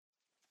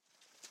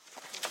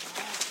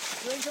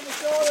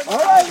All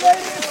right,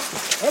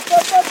 ladies.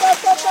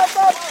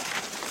 Up.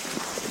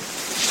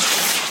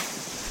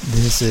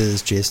 This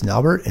is Jason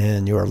Albert,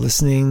 and you are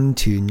listening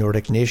to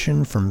Nordic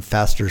Nation from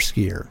Faster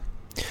Skier.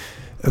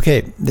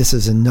 Okay, this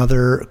is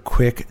another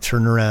quick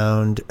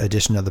turnaround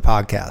edition of the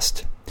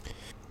podcast.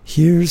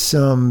 Here's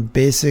some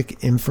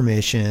basic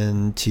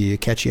information to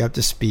catch you up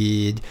to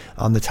speed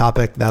on the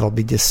topic that'll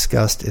be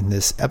discussed in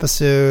this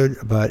episode,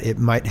 but it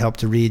might help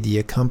to read the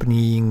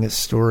accompanying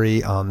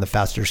story on the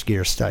Faster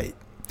Skier site.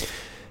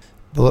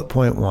 Bullet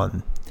point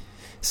 1.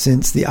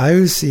 Since the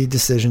IOC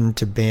decision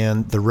to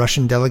ban the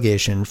Russian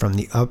delegation from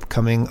the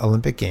upcoming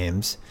Olympic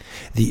Games,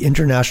 the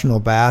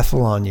International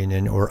Biathlon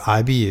Union, or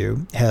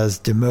IBU, has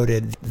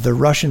demoted the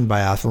Russian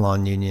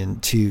Biathlon Union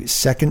to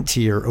second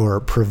tier or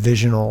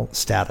provisional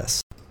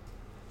status.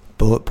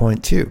 Bullet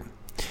point 2.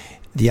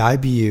 The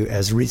IBU,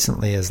 as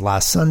recently as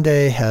last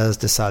Sunday, has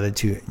decided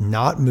to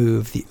not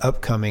move the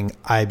upcoming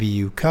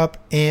IBU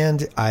Cup and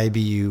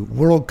IBU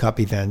World Cup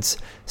events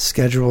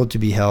scheduled to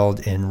be held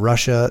in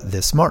Russia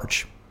this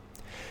March.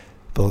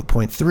 Bullet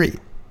point 3.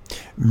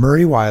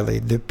 Murray Wiley,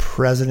 the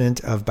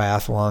president of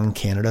Biathlon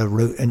Canada,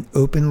 wrote an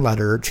open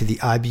letter to the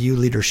IBU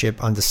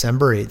leadership on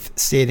December 8th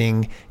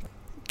stating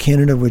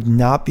Canada would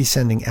not be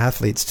sending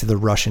athletes to the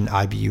Russian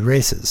IBU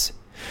races.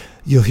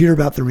 You'll hear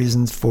about the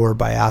reasons for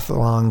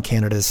Biathlon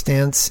Canada's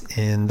stance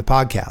in the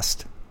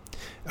podcast.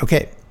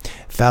 Okay,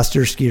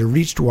 Faster Skier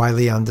reached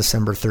Wiley on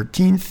December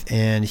 13th,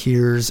 and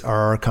here's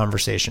our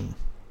conversation.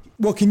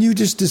 Well, can you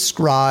just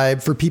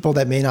describe, for people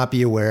that may not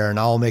be aware, and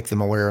I'll make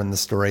them aware in the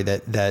story,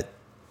 that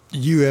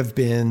you have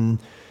been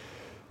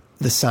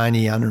the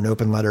signee on an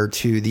open letter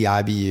to the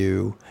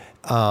IBU,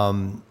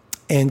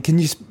 and can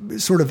you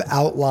sort of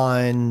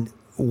outline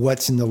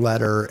what's in the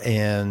letter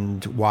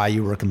and why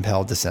you were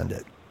compelled to send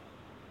it?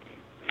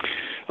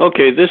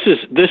 Okay, this is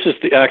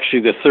actually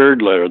the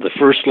third letter. The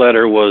first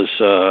letter was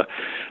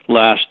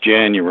last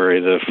January,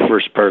 the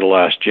first part of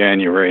last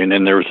January, and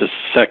then there was a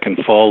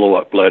second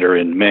follow-up letter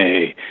in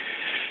May.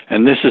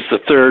 And this is the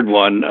third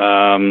one.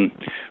 I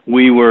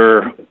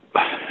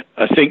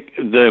think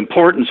the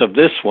importance of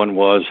this one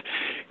was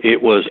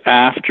it was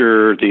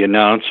after the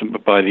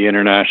announcement by the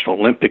International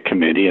Olympic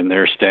Committee and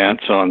their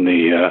stance on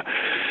the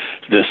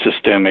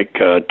systemic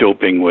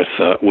doping with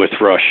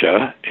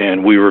Russia,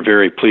 and we were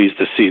very pleased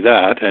to see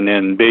that. And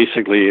then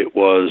basically it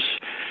was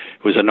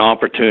an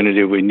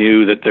opportunity. We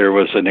knew that there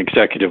was an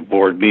executive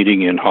board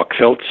meeting in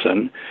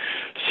Hochfilzen,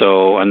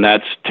 and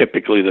that's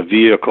typically the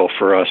vehicle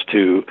for us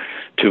to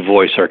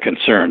voice our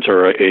concerns,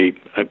 or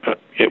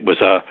it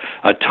was a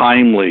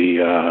timely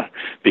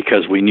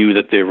because we knew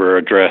that they were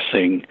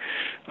addressing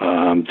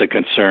the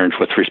concerns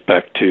with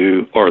respect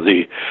to, or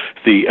the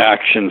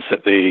actions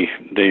that they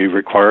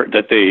require,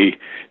 that they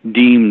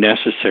deem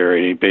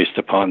necessary based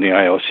upon the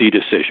IOC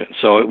decision.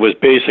 So it was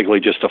basically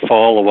just a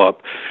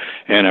follow-up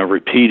and a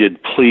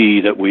repeated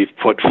plea that we've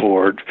put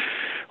forward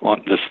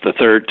on this the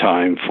third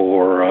time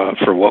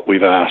for what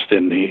we've asked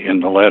in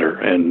the letter.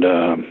 And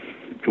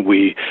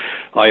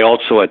I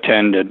also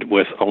attended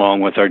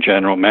along with our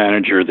general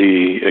manager,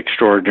 the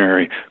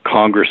extraordinary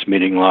Congress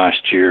meeting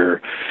last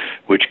year,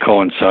 which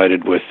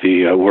coincided with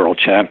the World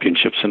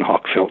Championships in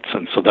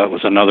Hochfilzen. So that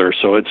was another.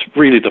 So it's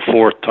really the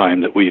fourth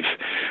time that we've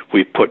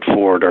put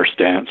forward our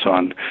stance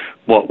on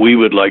what we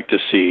would like to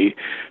see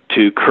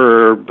to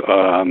curb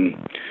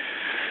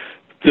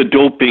the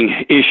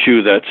doping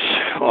issue that's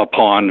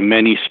upon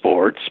many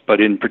sports, but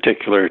in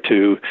particular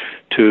to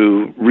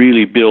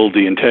really rebuild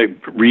the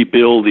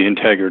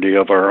integrity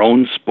of our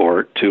own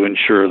sport to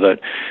ensure that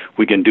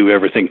we can do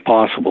everything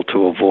possible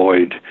to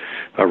avoid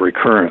a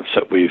recurrence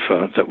that we've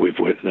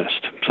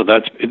witnessed. So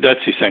that's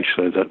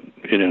essentially that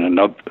in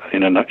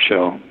a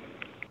nutshell.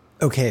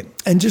 Okay,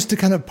 and just to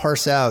kind of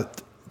parse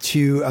out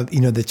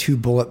the two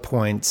bullet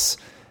points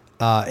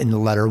in the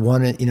letter.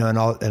 One,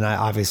 and I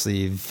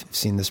obviously have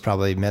seen this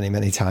probably many,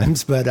 many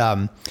times, but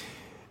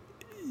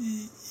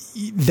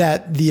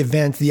that the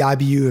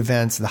IBU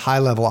events, the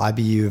high-level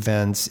IBU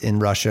events in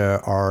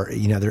Russia are,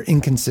 they're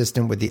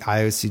inconsistent with the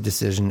IOC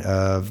decision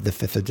of the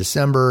 5th of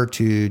December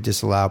to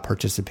disallow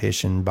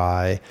participation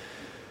by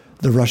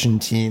the Russian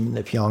team in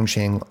the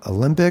Pyeongchang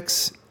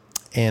Olympics.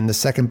 And the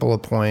second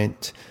bullet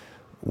point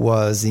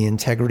was the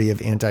integrity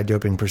of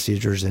anti-doping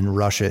procedures in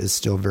Russia is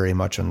still very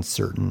much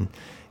uncertain,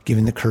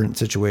 given the current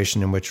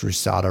situation in which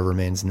RUSADA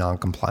remains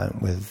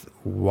non-compliant with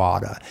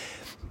WADA.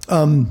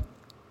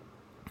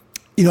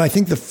 I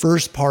think the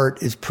first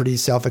part is pretty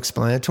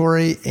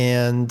self-explanatory,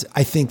 and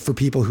I think for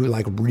people who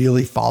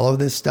really follow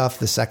this stuff,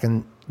 the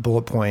second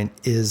bullet point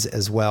is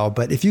as well.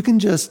 But if you can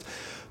just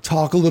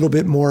talk a little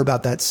bit more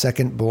about that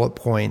second bullet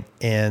point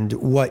and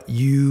what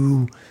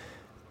you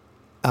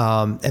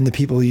and the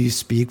people you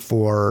speak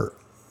for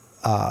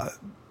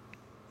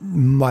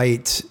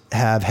might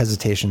have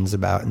hesitations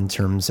about in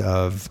terms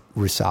of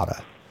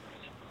RUSADA.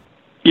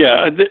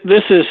 Yeah,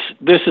 this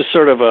is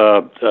sort of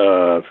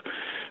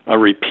a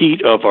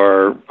repeat of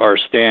our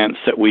stance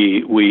that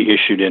we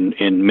issued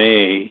in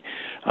May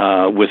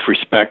with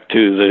respect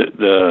to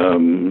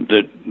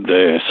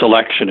the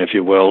selection, if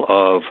you will,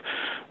 of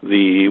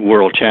the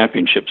World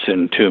Championships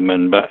in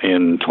Tumen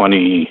in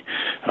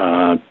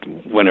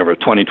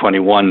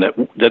 2021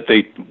 that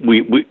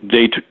we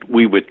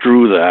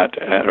withdrew that,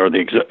 or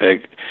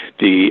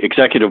the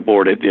executive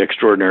board at the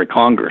Extraordinary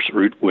Congress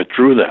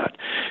withdrew that,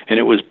 and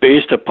it was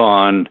based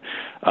upon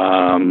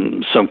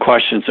some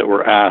questions that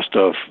were asked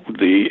of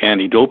the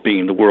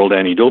World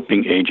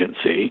Anti-Doping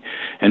Agency,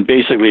 and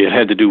basically it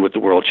had to do with the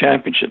World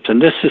Championships.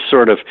 And this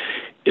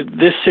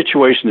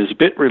situation is a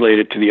bit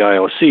related to the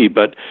IOC,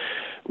 but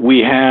we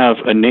have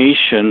a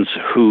nation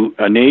whose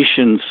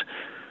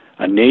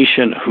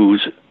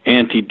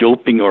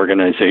anti-doping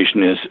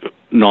organization is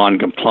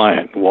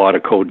non-compliant, WADA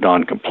code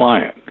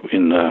non-compliant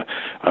in the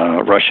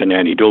Russian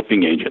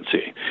Anti-Doping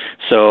Agency.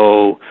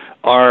 So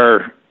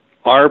our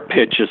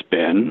pitch has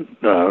been,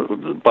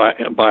 by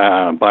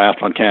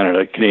Biathlon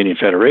Canada, Canadian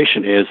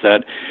Federation, is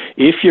that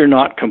if you're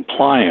not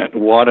compliant,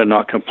 WADA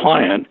not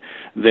compliant,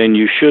 then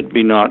you should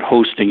be not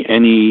hosting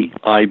any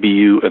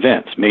IBU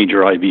events,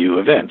 major IBU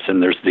events.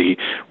 And there's the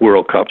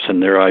World Cups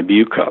and their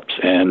IBU Cups.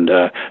 And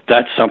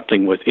that's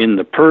something within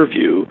the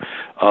purview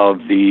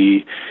of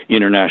the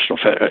International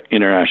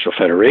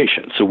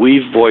Federation. So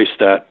we've voiced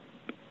that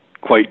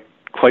quite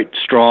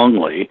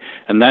strongly,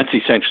 and that's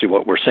essentially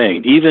what we're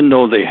saying. Even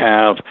though they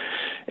have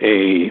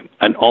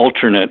an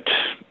alternate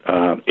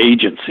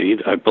agency,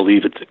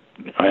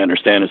 I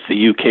understand it's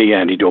the UK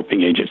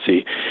Anti-Doping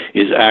Agency,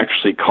 is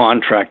actually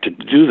contracted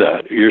to do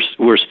that.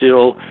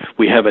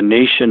 We have a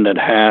nation that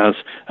has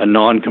a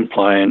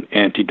non-compliant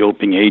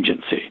anti-doping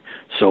agency.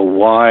 So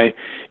why,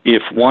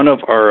 if one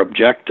of our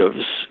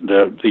objectives,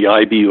 the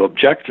IBU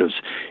objectives,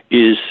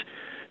 is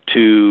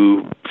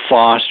to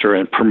foster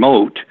and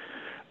promote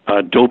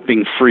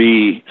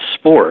doping-free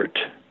sport,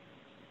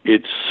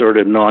 it's sort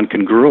of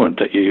non-congruent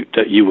that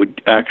you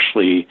would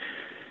actually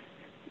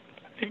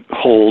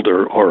hold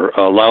or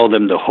allow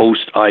them to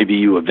host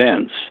IBU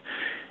events,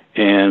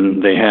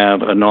 and they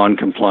have a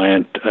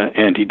non-compliant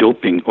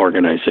anti-doping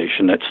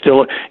organization that's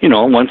still,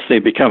 once they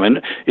become,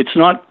 and it's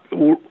not,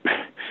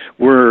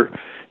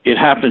 it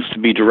happens to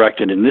be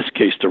directed in this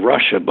case to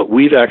Russia, but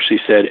we've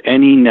actually said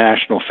any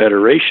national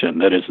federation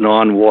that is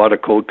non-WADA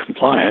code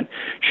compliant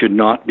should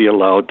not be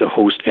allowed to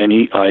host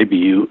any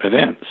IBU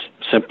events.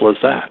 Simple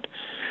as that.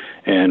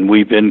 And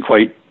I've been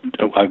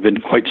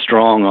quite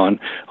strong on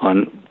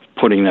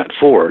putting that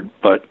forward,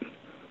 but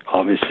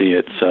obviously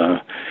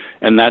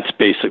and that's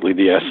basically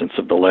the essence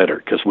of the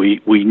letter, because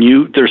we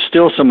knew there's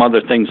still some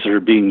other things that are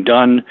being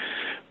done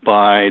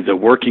by the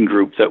working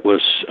group that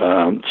was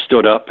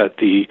stood up at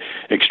the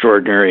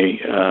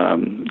Extraordinary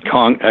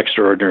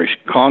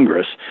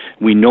Congress.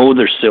 We know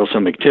there's still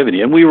some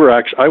activity, and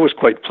I was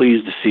quite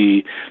pleased to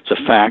see the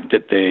fact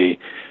that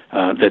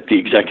that the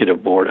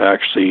executive board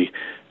actually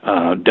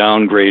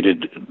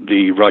downgraded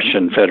the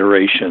Russian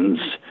Federation's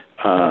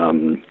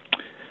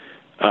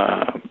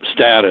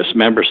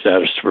member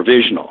status to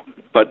provisional.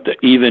 But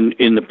even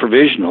in the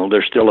provisional,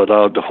 they're still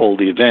allowed to hold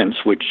the events,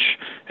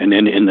 and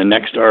then in the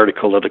next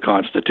article of the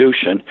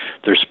Constitution,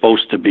 they're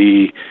supposed to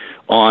be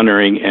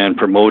honoring and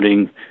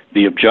promoting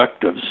the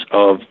objectives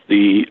of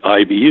the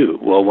IBU.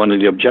 Well, one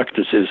of the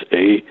objectives is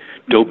a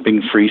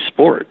doping-free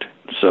sport.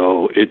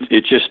 So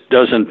it just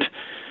doesn't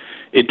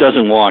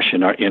wash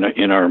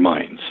in our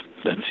minds.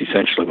 That's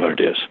essentially what it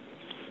is.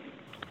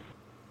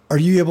 Are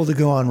you able to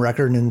go on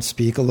record and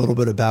speak a little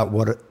bit about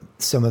what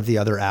some of the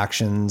other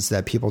actions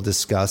that people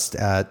discussed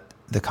at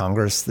the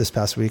Congress this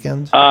past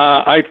weekend?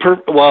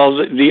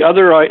 The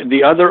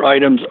other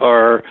items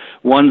are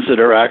ones that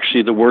are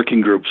actually the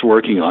working groups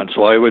working on.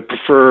 So I would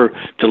prefer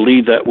to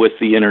leave that with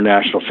the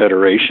International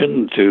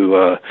Federation,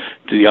 to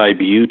the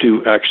IBU,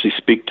 to actually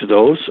speak to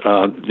those.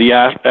 The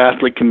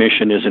Athlete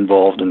Commission is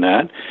involved in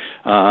that,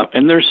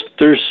 and there's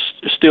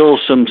still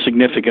some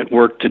significant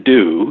work to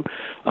do.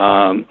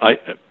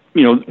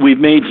 We've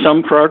made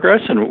some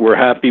progress, and we're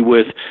happy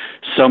with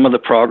some of the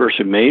progress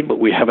we've made, but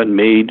we haven't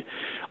made,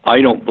 I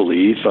don't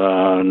believe,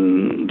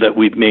 that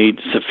we've made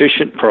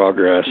sufficient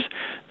progress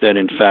that,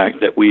 in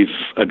fact, that we've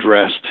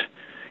addressed,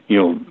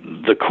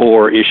 the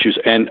core issues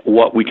and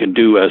what we can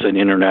do as an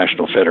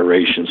international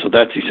federation. So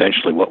that's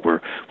essentially what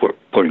we're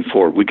putting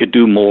forward. We could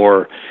do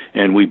more,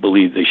 and we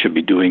believe they should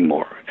be doing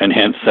more. And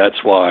hence,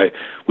 that's why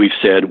we've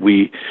said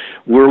we're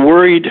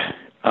worried.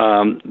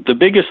 The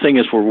biggest thing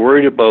is we're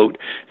worried about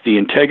the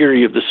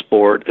integrity of the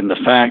sport and the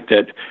fact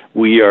that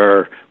we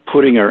are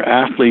putting our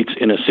athletes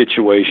in a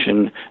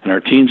situation and our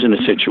teams in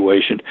a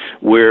situation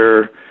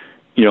where,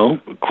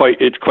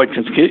 it's quite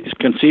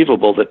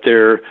conceivable that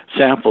their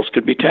samples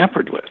could be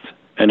tampered with.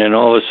 And then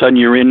all of a sudden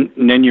you're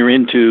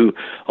into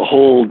a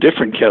whole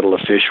different kettle of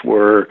fish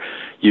where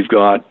you've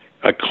got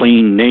a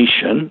clean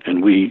nation,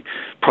 and we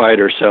pride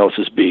ourselves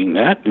as being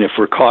that. And if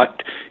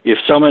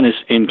someone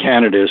in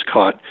Canada is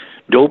caught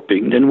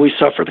doping, then we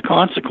suffer the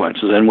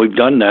consequences, and we've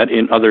done that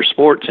in other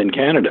sports in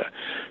Canada.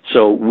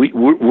 So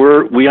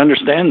we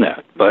understand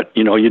that, but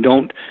you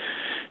don't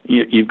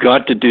you've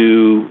got to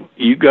do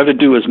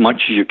as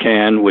much as you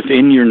can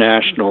within your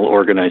national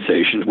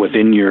organizations,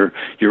 within your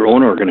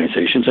own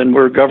organizations, and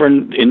we're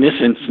governed in this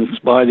instance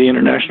by the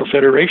International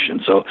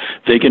Federation, so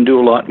they can do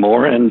a lot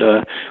more, and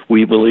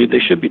we believe they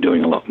should be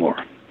doing a lot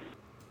more.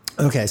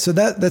 Okay, so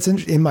that's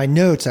in my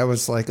notes. I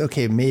was like,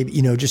 okay, maybe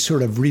just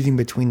sort of reading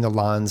between the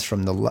lines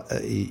from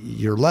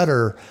your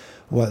letter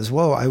was,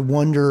 whoa, I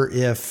wonder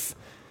if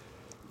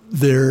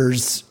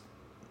there's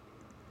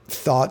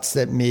thoughts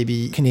that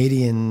maybe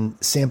Canadian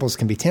samples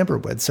can be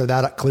tampered with. So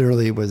that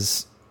clearly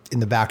was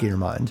in the back of your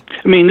mind.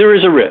 I mean, there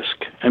is a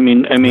risk. I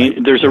mean,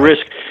 right. There's a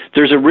risk.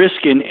 There's a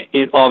risk in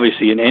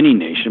obviously in any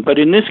nation, but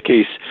in this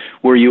case,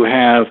 where you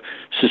have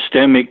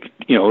systemic,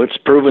 it's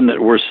proven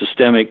that we're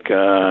systemic.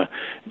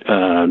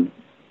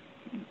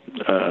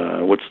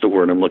 What's the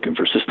word I'm looking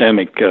for?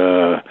 Systemic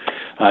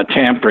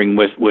tampering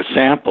with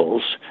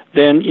samples.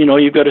 Then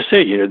you've got to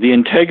say, the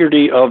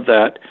integrity of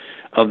that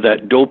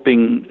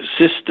doping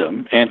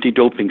system,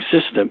 anti-doping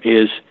system,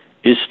 is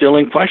still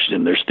in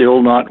question. They're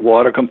still not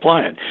water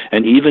compliant.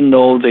 And even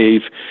though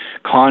they've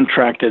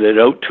contracted it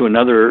out to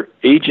another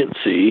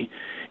agency,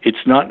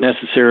 it's not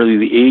necessarily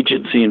the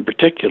agency in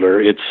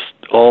particular, it's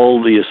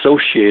all the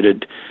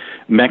associated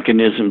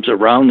mechanisms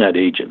around that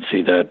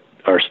agency that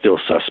are still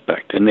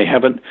suspect. And the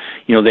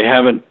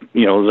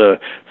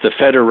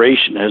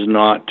Federation has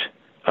not,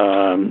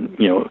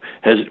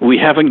 we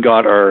haven't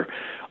got our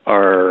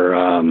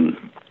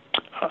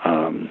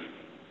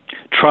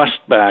trust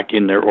back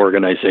in their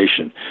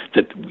organization,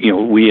 that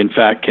we in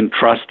fact can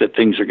trust that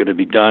things are going to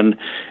be done,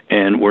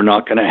 and we're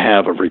not going to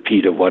have a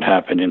repeat of what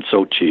happened in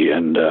Sochi,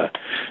 and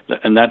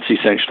that's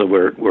essentially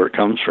where it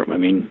comes from. I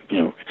mean,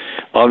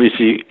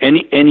 obviously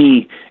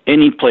any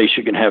place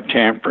you can have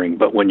tampering,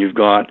 but when you've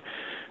got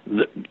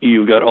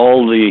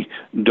all the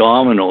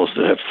dominoes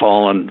that have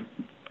fallen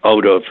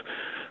out of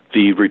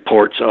the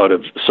reports out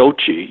of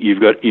Sochi, you've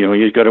got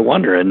to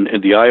wonder. And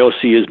the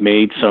IOC has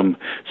made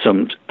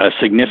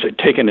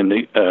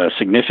taken a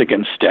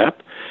significant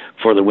step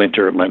for the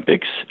Winter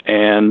Olympics,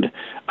 and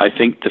I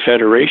think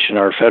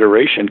our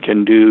federation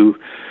can do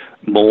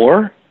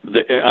more.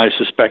 I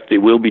suspect they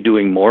will be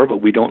doing more, but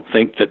we don't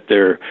think that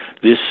the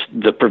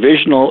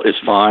provisional is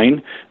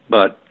fine.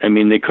 But I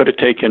mean, they could have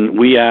taken.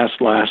 We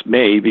asked last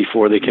May,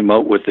 before they came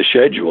out with the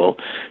schedule,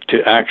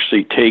 to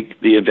actually take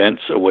the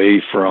events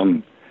away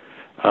from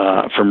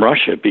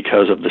Russia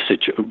because of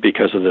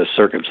the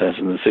circumstances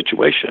and the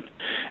situation,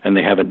 and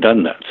they haven't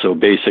done that. So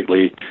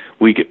basically,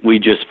 we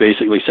just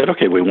basically said,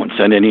 okay, we won't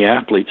send any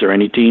athletes or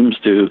any teams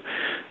to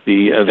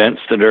the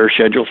events that are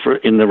scheduled for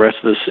in the rest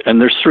of this. And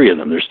there's 3 of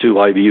them. There's 2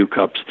 IBU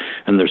Cups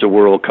and there's a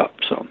World Cup.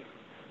 So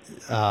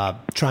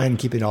try and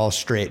keep it all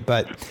straight.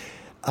 But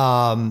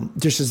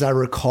just as I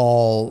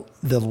recall,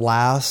 the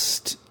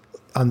last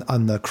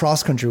on the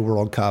cross country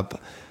World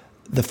Cup,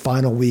 the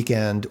final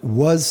weekend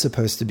was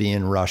supposed to be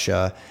in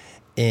Russia,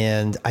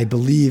 and I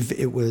believe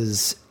it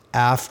was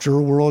after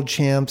World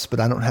Champs, but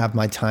I don't have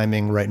my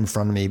timing right in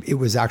front of me. It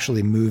was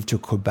actually moved to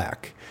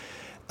Quebec,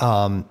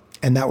 and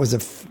that was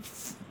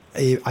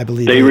I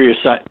believe they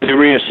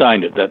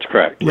reassigned it. That's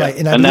correct, right?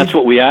 Yeah. And that's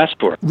what we asked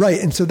for, right?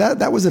 And so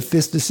that was a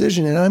FIS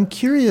decision, and I'm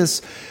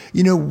curious,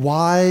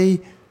 why,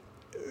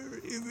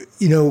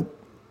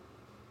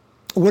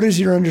 what is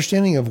your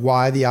understanding of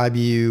why the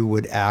IBU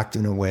would act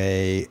in a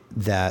way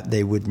that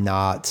they would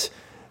not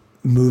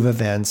move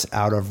events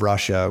out of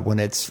Russia when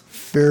it's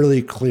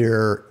fairly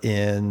clear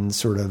in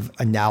sort of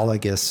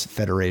analogous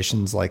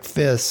federations like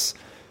FIS,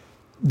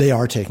 they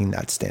are taking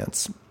that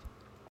stance?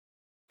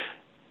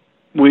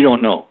 We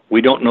don't know.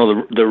 We don't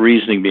know the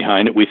reasoning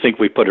behind it. We think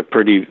we put a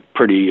pretty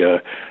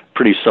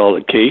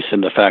solid case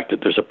in the fact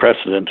that there's a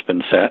precedent's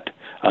been set.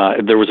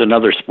 There was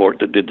another sport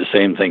that did the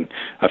same thing.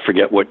 I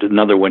forget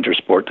another winter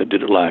sport that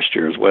did it last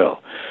year as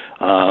well.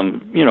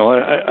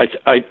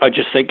 I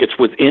just think it's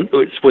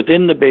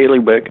within the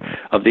bailiwick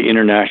of the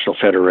International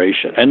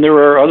Federation, and there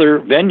are other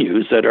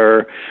venues that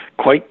are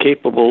quite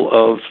capable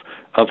of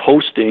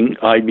hosting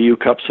IBU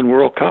Cups and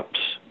World Cups.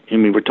 I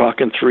mean, we're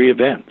talking 3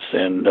 events,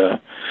 and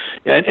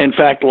in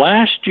fact,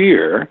 last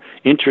year,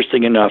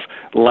 interesting enough,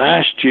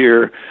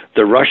 the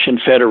Russian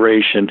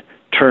Federation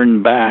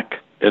turned back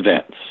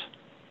events.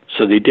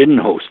 So they didn't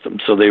host them.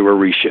 So they were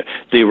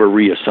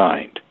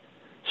reassigned.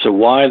 So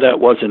why that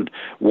wasn't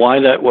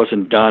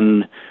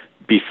done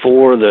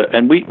before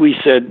and we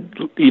said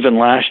even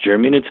last year. I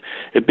mean, it's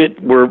a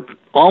bit. We're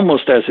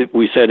almost, as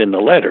we said in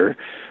the letter,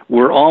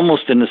 we're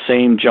almost in the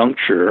same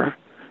juncture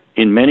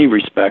in many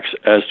respects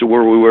as to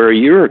where we were a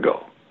year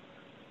ago,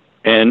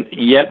 and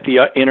yet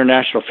the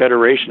International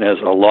Federation has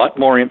a lot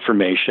more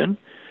information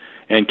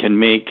and can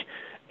make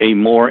a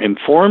more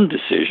informed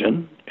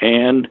decision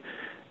and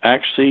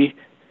actually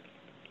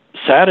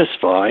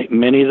satisfy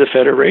many of the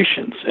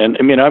federations. And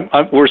I mean,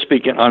 I'm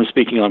speaking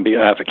on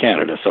behalf of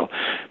Canada. So,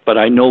 but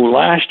I know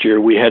last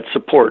year we had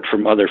support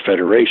from other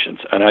federations,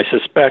 and I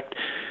suspect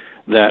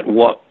that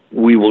what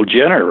we will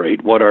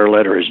generate, what our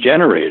letter has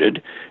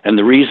generated, and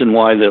the reason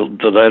why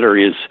the letter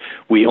is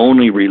we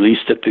only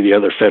released it to the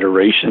other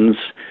federations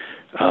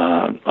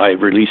I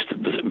released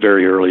it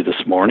very early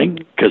this morning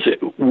because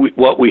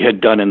what we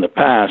had done in the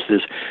past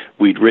is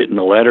we'd written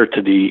a letter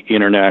to the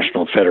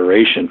International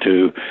Federation,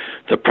 to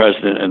the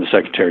President and the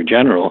Secretary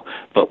General,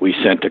 but we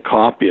sent a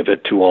copy of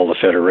it to all the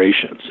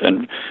federations.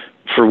 And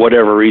for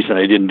whatever reason,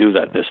 I didn't do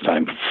that this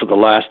time. For the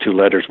last two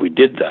letters, we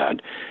did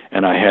that,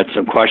 and I had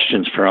some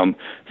questions from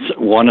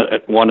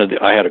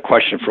I had a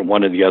question from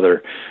one of the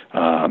other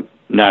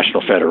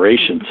national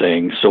federations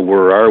saying, "So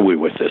where are we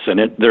with this?" And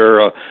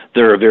they're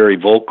very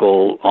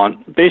vocal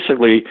on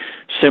basically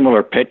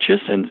similar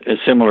pitches and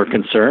similar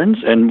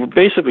concerns. And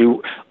basically,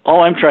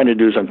 all I'm trying to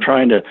do is I'm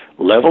trying to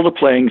level the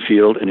playing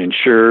field and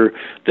ensure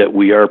that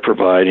we are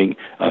providing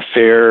a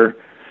fair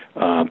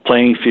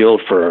playing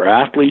field for our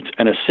athletes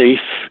and a safe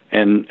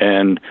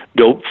and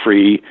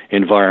dope-free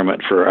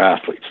environment for our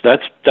athletes.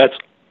 That's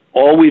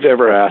all we've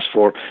ever asked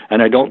for,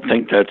 and I don't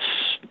think that's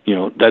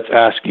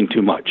asking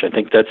too much. I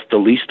think that's the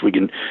least we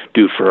can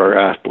do for our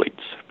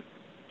athletes.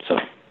 So,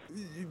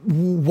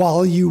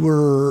 while you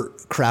were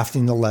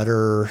crafting the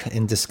letter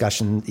in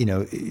discussion,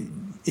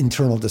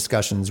 internal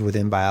discussions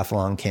within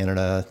Biathlon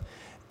Canada,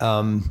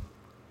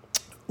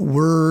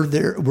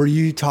 were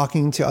you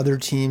talking to other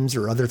teams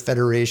or other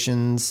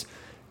federations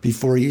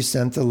before you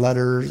sent the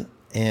letter?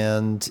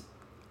 And,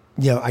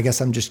 I guess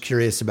I'm just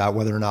curious about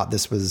whether or not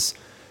this was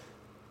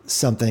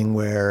something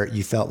where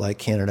you felt like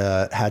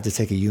Canada had to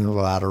take a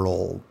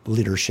unilateral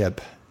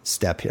leadership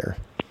step here.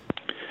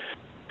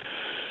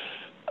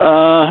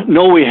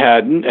 No, we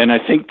hadn't. And I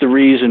think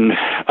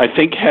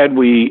had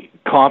we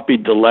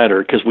copied the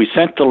letter, because we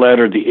sent the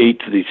letter the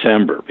 8th of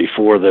December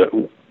before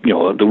the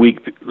week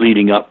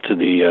leading up to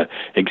the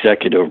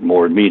executive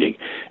board meeting.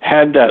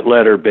 Had that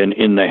letter been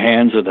in the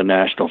hands of the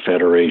national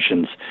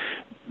federations,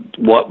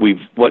 what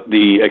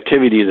the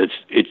activity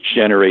it's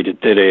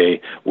generated today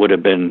would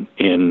have been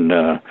in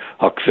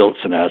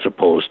Hochfilzen as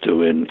opposed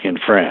to in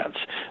France.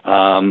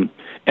 And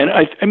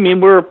I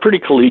mean, we're a pretty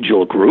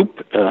collegial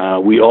group.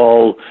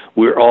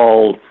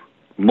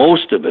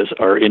 Most of us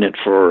are in it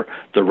for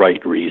the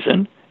right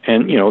reason.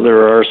 And,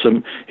 there are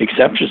some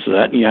exceptions to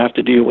that, and you have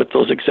to deal with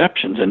those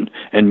exceptions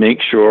and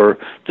make sure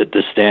that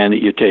the stand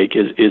that you take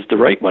is the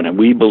right one. And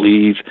we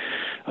believe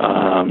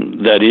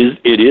it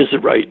is the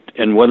right.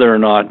 And whether or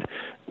not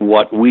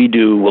what we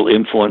do will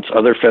influence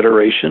other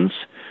federations,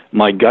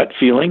 my gut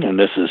feeling, and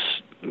this is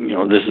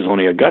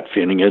only a gut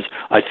feeling, is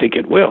I think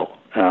it will.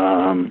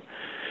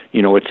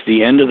 It's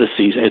the end of the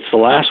season. It's the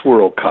last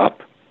World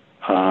Cup.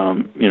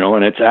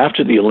 And it's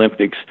after the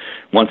Olympics.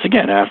 Once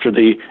again, after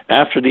the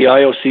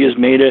IOC has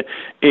made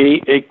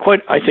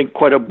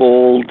quite a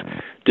bold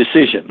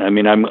decision. I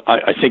mean,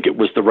 I think it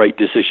was the right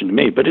decision to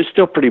make, but it's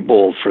still pretty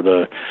bold for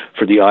the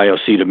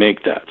IOC to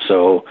make that.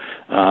 So,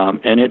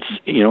 and it's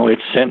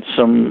sent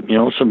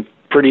some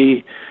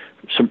pretty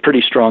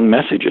strong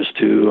messages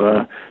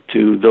to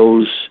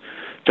those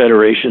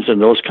federations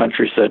and those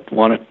countries that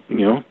want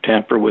to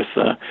tamper with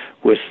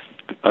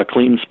a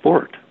clean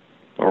sport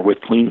or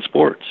with clean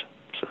sports.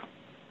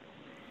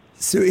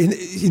 So,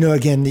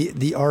 again,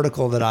 the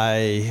article that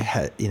I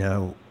had,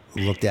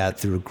 looked at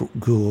through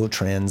Google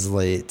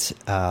Translate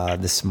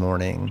this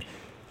morning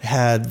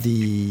had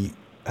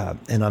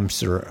and I'm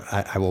sure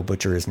I will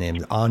butcher his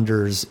name,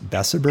 Anders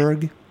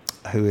Besseberg,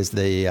 who is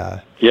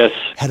the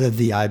head of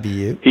the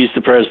IBU. He's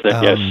the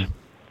president,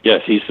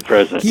 yes, he's the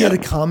president. He had a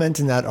comment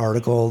in that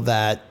article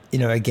that,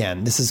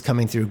 again, this is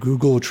coming through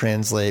Google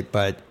Translate,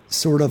 but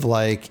sort of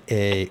like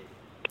a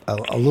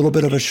little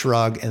bit of a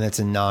shrug, and it's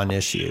a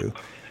non-issue.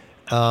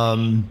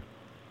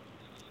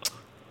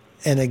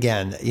 And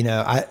again,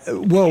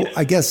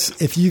 I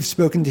guess if you've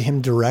spoken to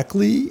him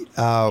directly,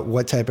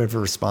 what type of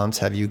response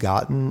have you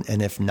gotten?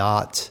 And if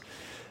not,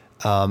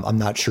 I'm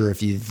not sure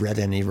if you've read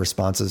any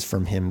responses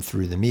from him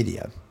through the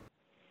media.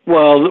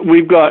 Well,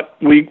 we got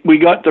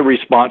the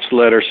response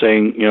letter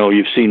saying,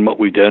 you've seen what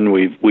we've done.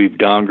 We've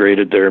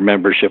downgraded their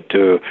membership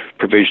to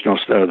provisional,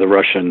 the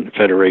Russian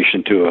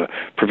Federation to a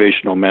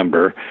provisional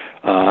member,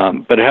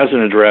 but it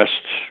hasn't addressed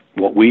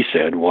what we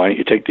said. Why don't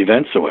you take the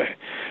events away?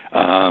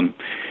 I'm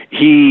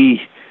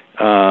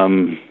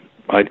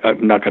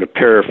not going to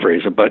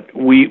paraphrase it, but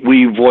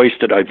we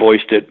voiced it. I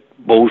voiced it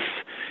both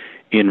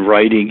in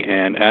writing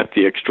and at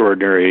the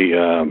extraordinary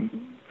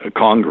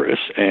Congress,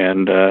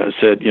 and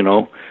said,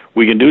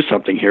 we can do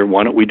something here.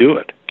 Why don't we do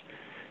it?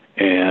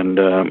 And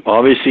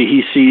obviously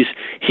he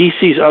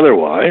sees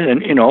otherwise,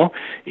 and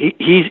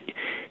he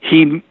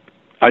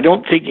I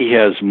don't think he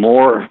has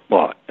more.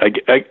 Well,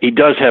 he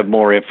does have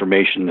more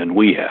information than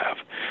we have,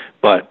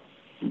 but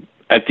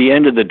at the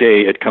end of the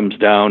day, it comes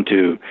down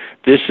to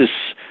this is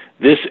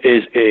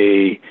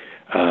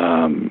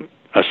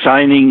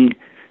assigning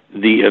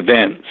the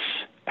events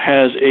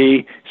has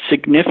a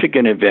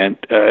significant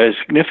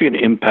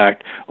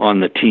impact on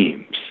the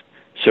teams.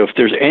 So if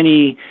there's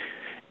any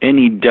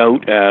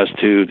doubt as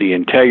to the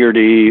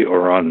integrity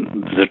or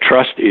on the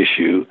trust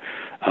issue,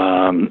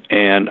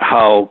 and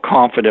how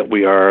confident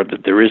we are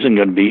that there isn't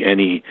going to be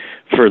any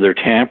further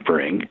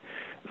tampering,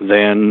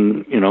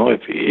 then,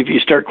 if you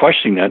start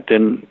questioning that,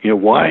 then,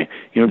 why,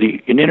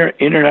 the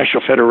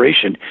International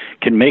Federation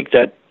can make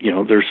that,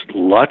 there's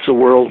lots of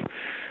World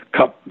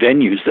Cup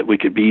venues that we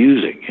could be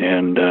using.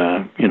 And,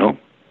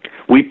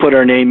 we put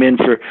our name in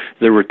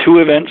there were 2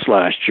 events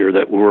last year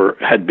that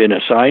had been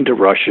assigned to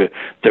Russia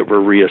that were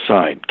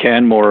reassigned.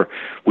 Canmore,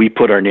 we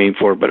put our name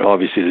for, but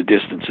obviously the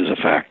distance is a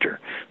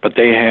factor. But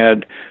they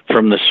had,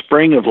 from the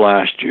spring of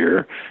last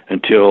year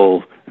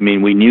until,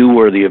 we knew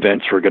where the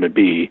events were going to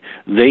be.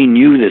 They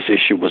knew this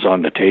issue was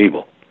on the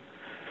table,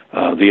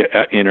 the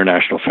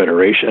International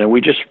Federation. And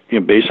we just,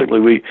 basically,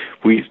 we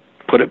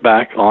put it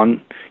back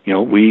on,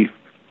 we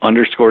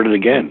underscored it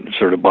again,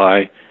 sort of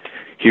by,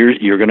 here,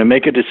 you're going to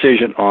make a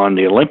decision on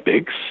the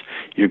Olympics.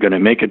 You're going to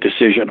make a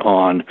decision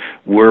on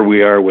where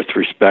we are with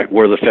respect,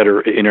 where the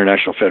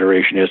International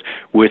Federation is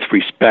with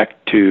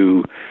respect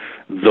to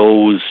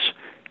those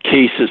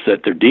cases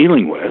that they're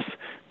dealing with.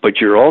 But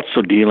you're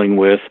also dealing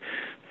with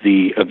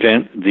the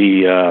event,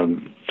 the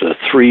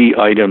 3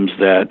 items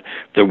that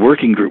the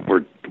working group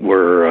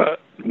were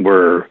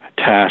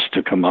tasked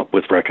to come up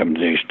with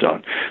recommendations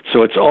on.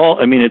 So it's all.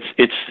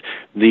 It's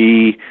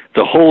the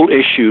whole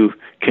issue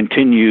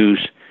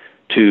continues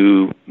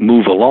to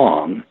move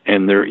along,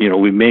 and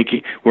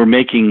we're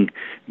making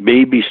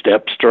baby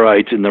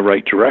strides in the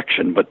right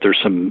direction, but there's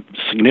some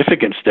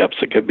significant steps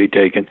that could be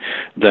taken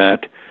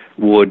that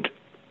would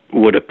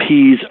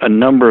appease a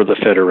number of the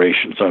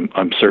federations.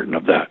 I'm certain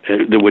of that.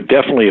 That would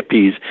definitely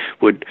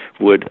would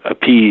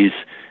appease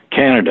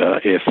Canada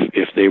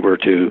if they were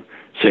to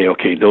say,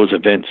 okay, those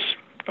events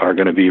are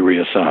going to be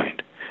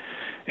reassigned.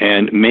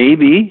 And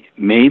maybe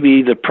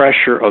the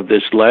pressure of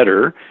this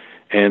letter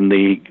and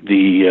the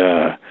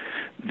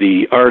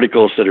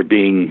articles that are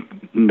being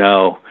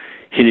now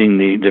hitting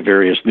the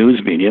various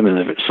news medium and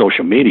the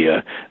social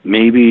media,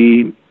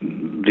 maybe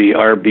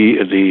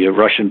the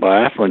Russian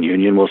Biathlon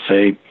Union will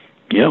say,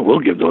 yeah, we'll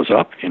give those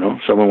up.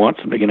 Someone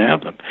wants them, they can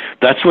have them.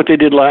 That's what they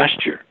did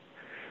last year.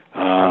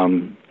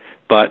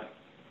 But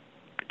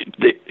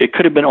it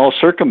could have been all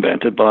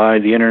circumvented by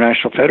the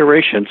International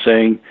Federation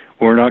saying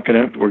we're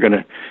going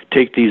to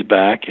take these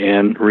back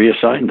and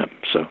reassign them.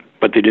 So,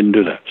 but they didn't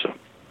do that.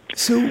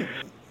 So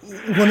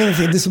one of the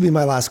things, this will be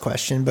my last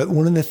question, but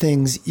one of the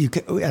things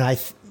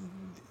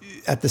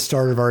at the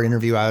start of our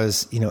interview, I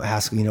was,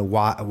 asking,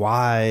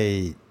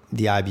 why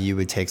the IBU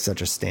would take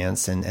such a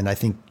stance. And I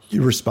think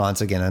your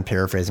response, again, I'm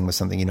paraphrasing, was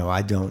something,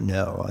 I don't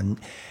know.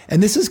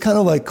 And this is kind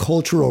of like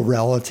cultural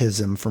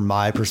relativism from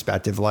my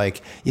perspective.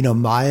 Like,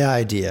 my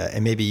idea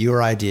and maybe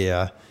your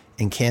idea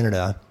in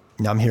Canada,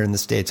 I'm here in the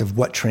States, of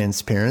what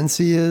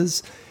transparency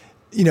is,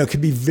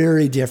 could be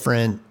very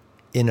different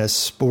in a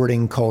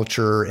sporting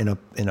culture, in a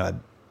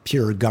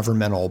pure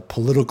governmental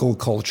political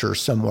culture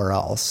somewhere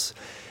else.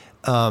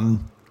 And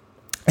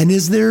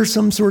is there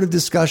some sort of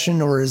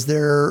discussion, or is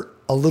there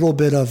a little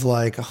bit of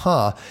like,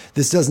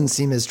 this doesn't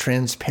seem as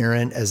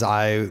transparent as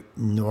I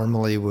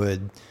normally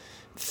would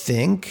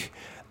think?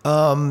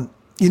 Are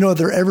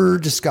there ever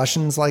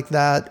discussions like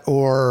that?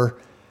 Or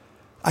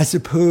I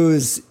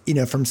suppose,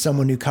 from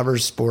someone who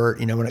covers sport,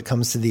 when it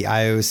comes to the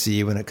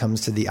IOC, when it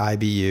comes to the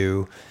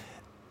IBU,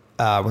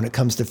 when it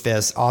comes to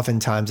FIS,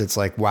 oftentimes it's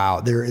like, wow,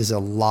 there is a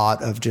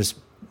lot of just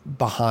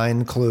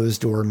behind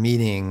closed door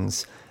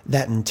meetings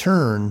that in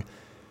turn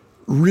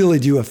really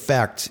do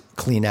affect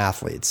clean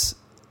athletes,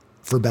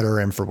 for better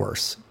and for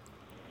worse.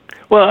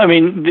 Well,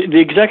 the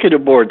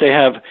executive board, they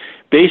have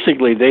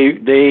basically,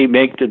 they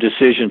make the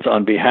decisions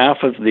on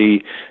behalf of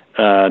the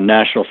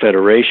national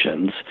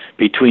federations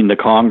between the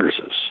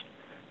congresses.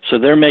 So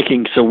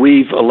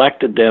we've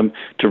elected them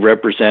to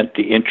represent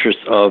the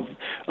interests of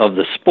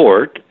the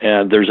sport.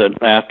 There's an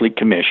athlete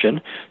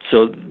commission.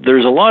 So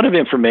there's a lot of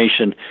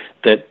information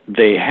that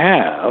they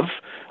have,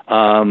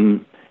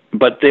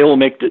 but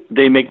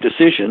they make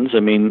decisions.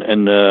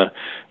 And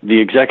the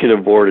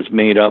executive board is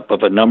made up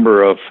of a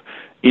number of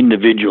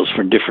individuals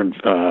from different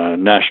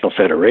national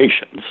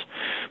federations.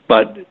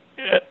 But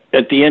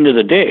at the end of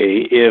the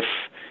day, if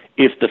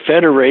the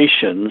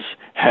federations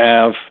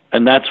have,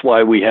 and that's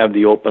why we have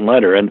the open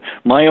letter. And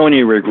my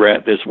only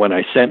regret is when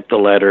I sent the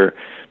letter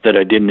that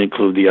I didn't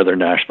include the other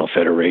national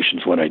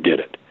federations when I did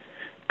it.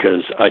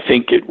 Because I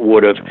think it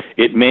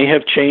may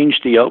have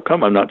changed the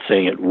outcome. I'm not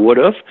saying it would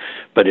have,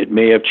 but it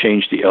may have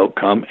changed the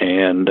outcome.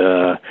 And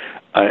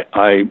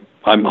I'm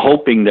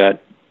hoping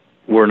that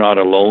we're not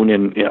alone.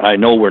 And I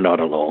know we're not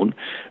alone,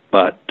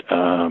 but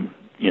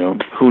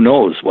who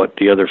knows what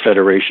the other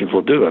federations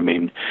will do.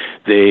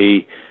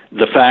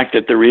 The fact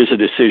that there is a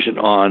decision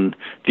on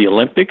the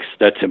Olympics,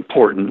 that's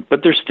important,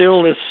 but there's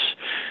still this,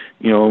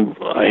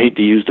 I hate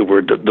to use the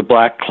word, the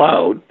black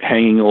cloud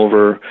hanging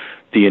over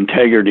the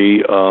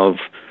integrity of,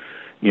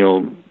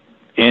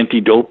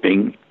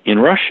 anti-doping in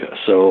Russia.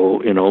 So,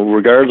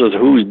 regardless of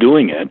who's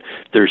doing it,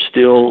 there's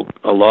still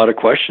a lot of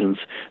questions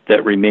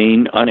that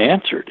remain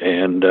unanswered,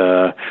 and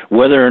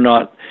whether or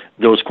not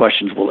those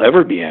questions will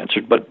ever be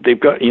answered, but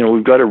we've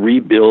got to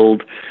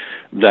rebuild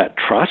that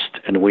trust,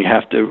 and we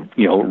have to,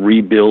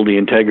 rebuild the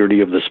integrity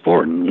of the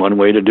sport. And one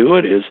way to do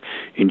it is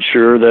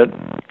ensure that,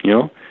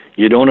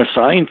 You don't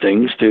assign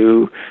things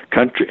to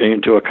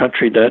a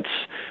country that's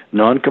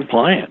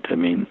non-compliant.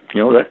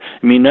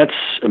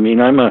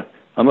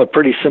 I'm a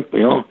pretty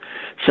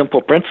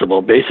simple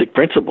principle, basic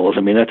principles.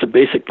 That's a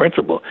basic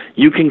principle.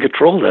 You can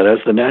control that as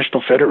the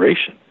national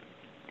federation.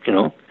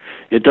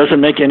 It doesn't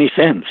make any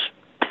sense.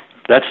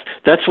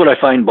 That's what I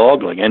find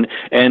boggling. And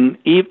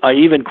I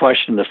even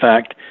question the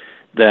fact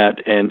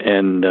that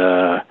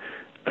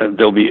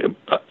there'll be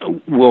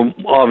we're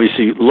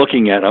obviously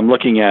I'm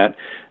looking at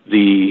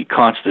the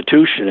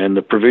Constitution and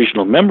the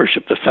provisional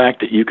membership. The fact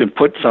that you can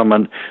put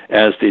someone,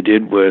 as they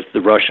did with the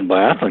Russian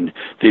biathlon,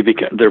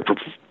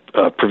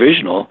 they're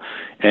provisional,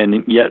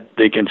 and yet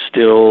they can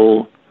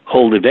still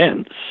hold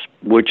events,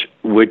 which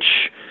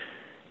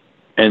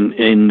and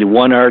in the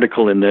one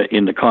article in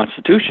the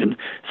Constitution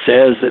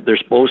says that they're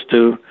supposed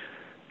to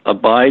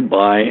abide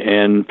by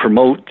and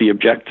promote the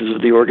objectives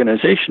of the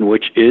organization,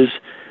 which is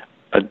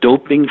a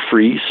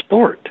doping-free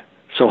sport.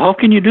 So how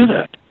can you do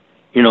that?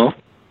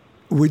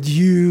 Would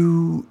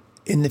you,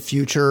 in the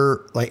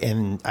future,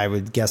 and I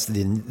would guess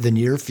the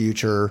near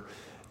future,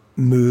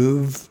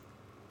 move,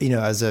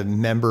 as a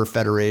member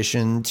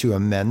federation to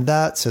amend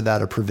that so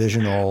that a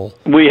provisional?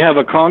 We have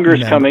a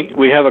Congress coming.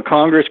 We have a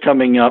Congress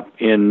coming up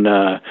in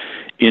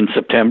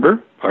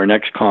September. Our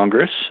next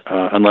Congress,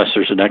 unless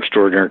there's an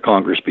extraordinary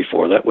Congress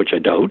before that, which I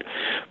doubt,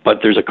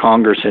 but there's a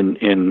Congress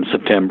in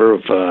September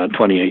of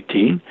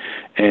 2018,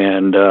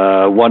 and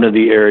one of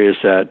the areas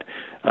that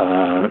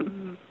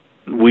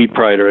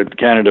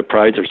Canada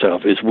prides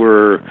ourselves is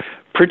we're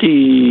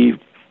pretty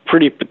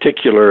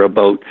particular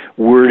about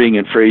wording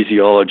and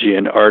phraseology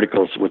and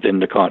articles within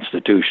the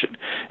Constitution.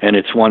 And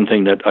it's one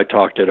thing that I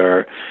talked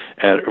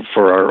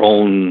for our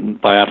own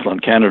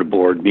Biathlon Canada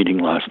board meeting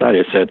last night.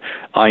 I said,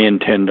 I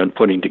intend on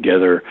putting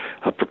together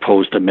a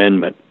proposed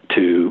amendment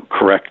to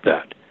correct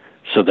that,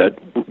 so that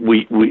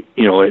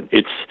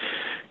it's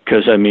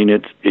because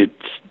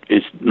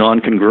it's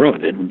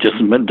non-congruent. It just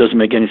doesn't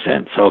make any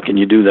sense. How can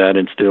you do that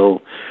and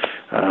still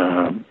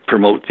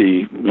promote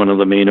one of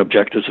the main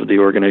objectives of the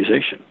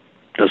organization?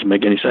 Doesn't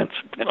make any sense.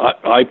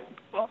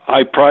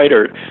 I pride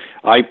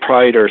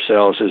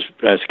ourselves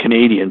as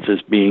Canadians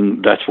as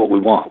being, that's what we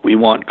want. We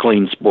want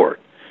clean sport,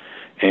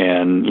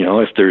 and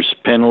if there's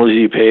penalties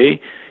you pay,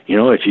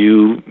 if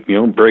you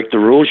break the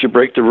rules, you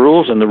break the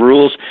rules, and the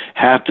rules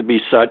have to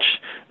be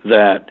such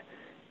that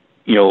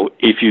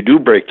if you do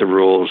break the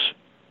rules,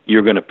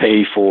 you're going to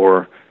pay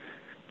for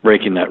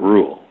breaking that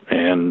rule.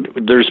 And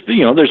there's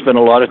been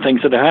a lot of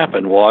things that have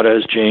happened. WADA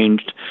has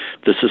changed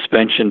the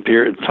suspension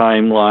period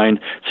timeline.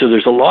 So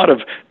there's a lot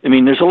of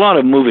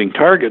moving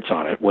targets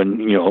on it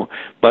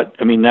but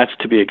that's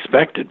to be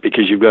expected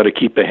because you've got to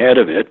keep ahead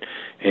of it.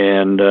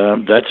 And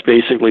that's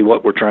basically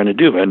what we're trying to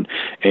do. And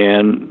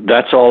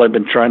that's all I've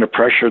been trying to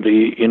pressure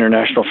the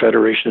International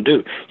Federation to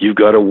do. You've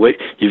got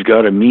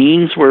a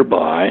means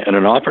whereby and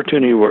an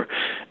opportunity where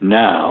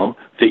now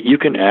that you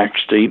can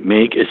actually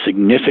make a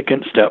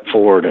significant step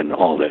forward in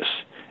all this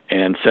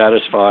and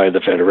satisfy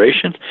the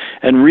federations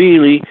and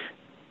really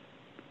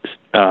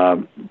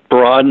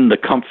broaden the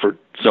comfort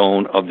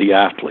zone of the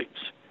athletes.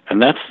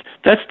 And that's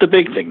the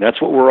big thing.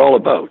 That's what we're all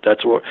about.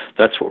 That's what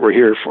we're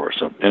here for.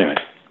 So anyway.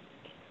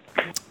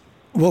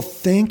 Well,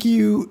 thank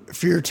you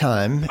for your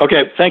time.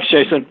 Okay. Thanks,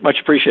 Jason. Much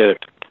appreciated.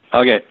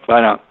 Okay.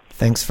 Bye now.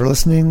 Thanks for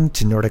listening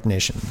to Nordic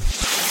Nation.